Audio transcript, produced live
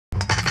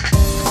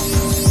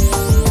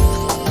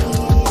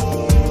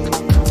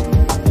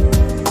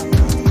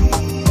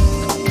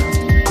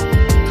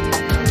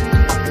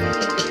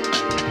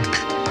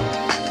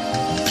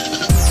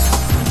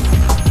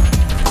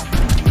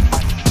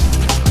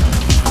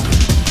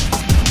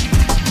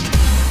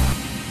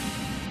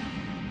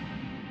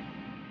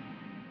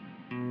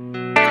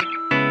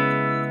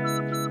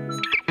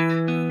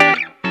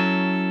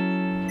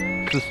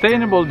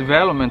sustainable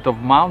development of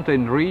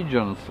mountain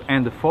regions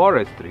and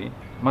forestry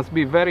must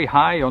be very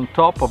high on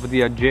top of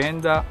the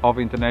agenda of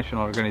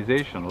international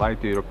organizations like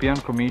the European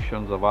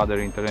Commissions of other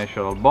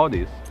international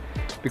bodies,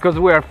 because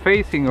we are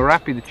facing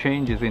rapid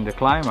changes in the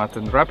climate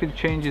and rapid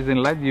changes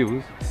in land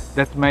use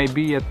that may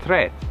be a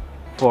threat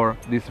for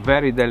these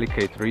very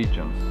delicate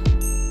regions.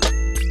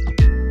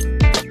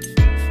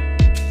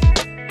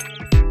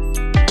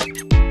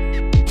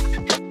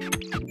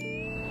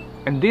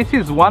 And this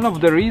is one of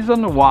the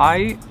reasons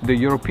why the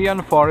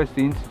European Forest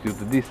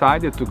Institute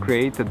decided to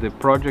create the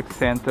project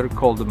center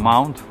called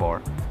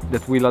MOUNTFOR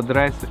that will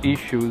address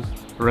issues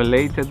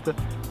related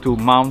to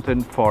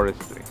mountain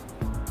forestry.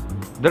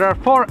 There are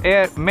four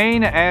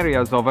main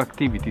areas of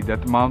activity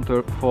that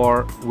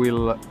MOUNTFOR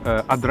will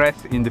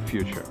address in the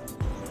future.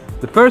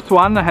 The first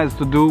one has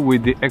to do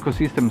with the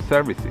ecosystem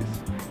services,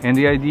 and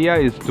the idea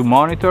is to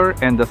monitor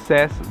and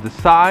assess the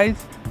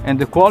size and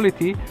the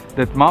quality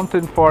that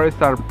mountain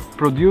forests are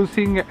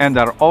producing and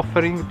are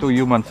offering to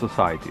human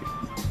society.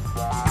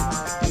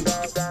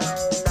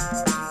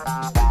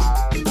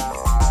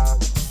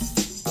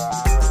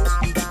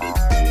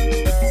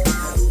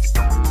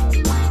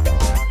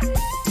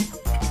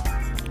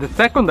 The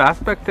second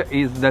aspect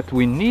is that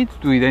we need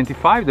to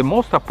identify the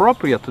most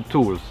appropriate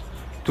tools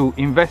to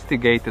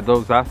investigate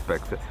those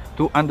aspects,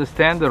 to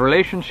understand the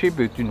relationship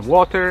between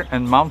water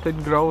and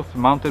mountain growth,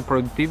 mountain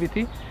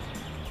productivity.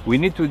 We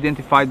need to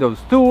identify those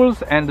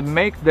tools and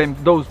make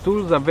those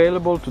tools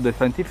available to the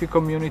scientific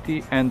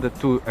community and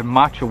to a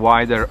much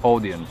wider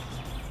audience.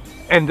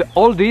 And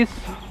all this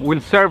will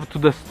serve to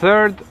the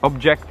third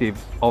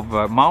objective of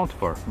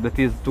MOUNTFOR, that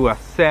is to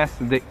assess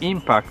the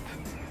impact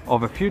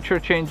of future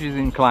changes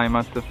in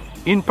climate,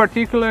 in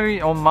particular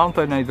on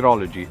mountain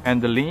hydrology and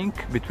the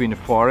link between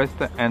forest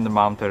and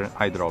mountain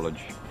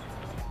hydrology.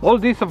 All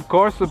this, of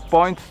course,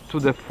 points to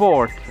the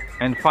fourth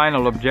and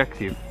final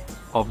objective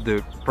of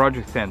the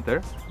project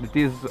center, that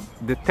is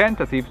the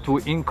tentative to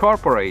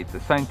incorporate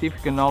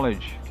scientific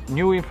knowledge,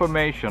 new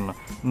information,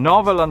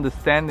 novel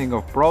understanding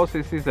of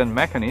processes and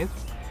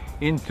mechanisms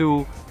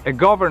into a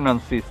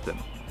governance system.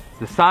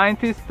 The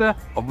scientists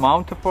of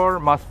MOUNTFOR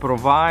must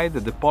provide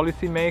the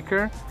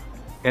policymaker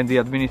and the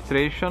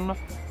administration,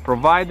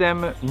 provide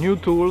them new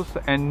tools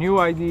and new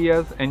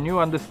ideas and new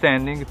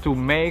understanding to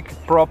make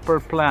proper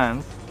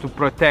plans to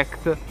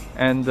protect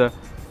and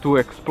to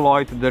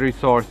exploit the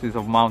resources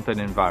of mountain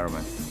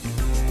environment.